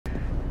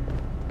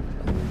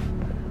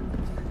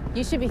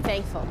You should be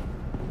thankful.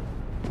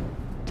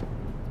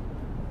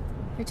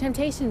 Your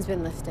temptation's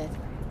been lifted.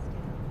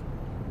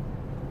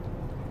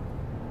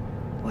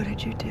 What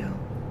did you do?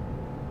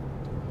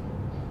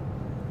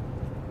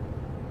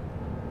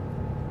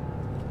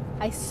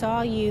 I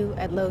saw you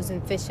at Loaves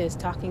and Fishes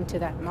talking to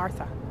that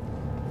Martha.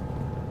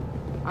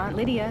 Aunt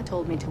Lydia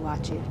told me to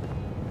watch you,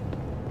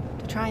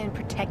 to try and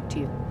protect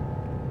you.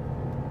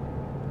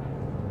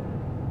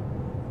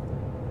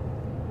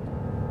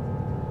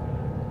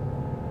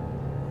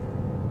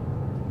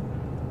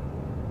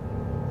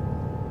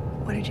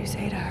 What did you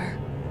say to her?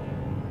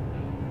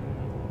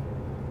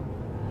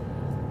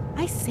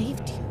 I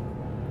saved you.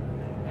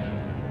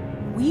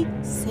 We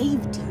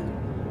saved you.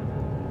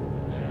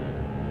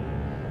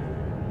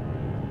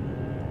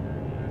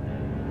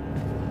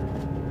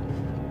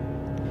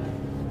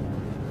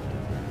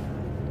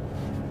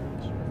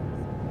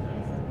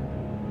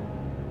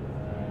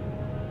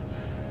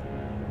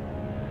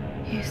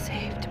 You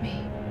saved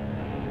me.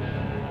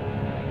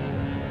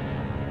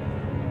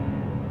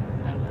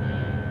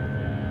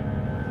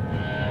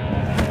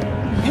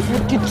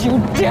 What did you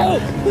do?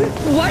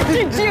 What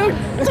did you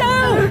do?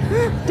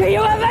 Do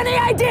you have any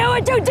idea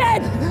what you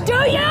did? Do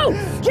you?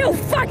 You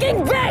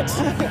fucking bitch!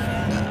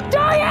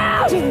 Do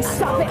you? Dude,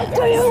 stop it.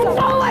 Do you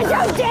know what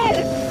you did?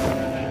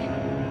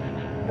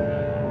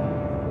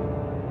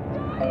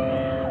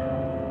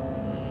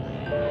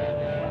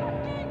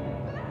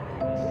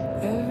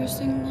 Every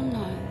single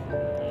night,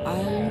 I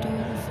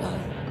endure the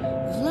flight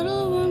of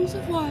little ones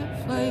of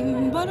white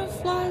flame,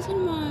 butterflies in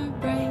my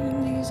brain.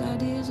 These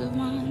ideas of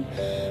mine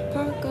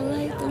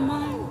percolate the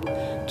mind,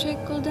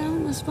 trickle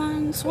down the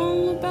spine,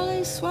 swarm the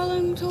belly,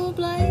 swelling to a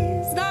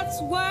blaze. That's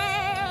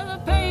where the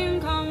pain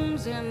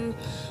comes in,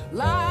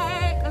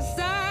 like a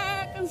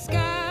second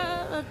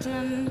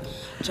skeleton,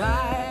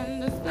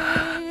 trying to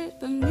fit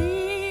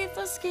beneath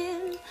the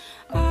skin.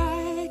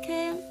 I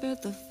can't bear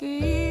the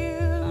fear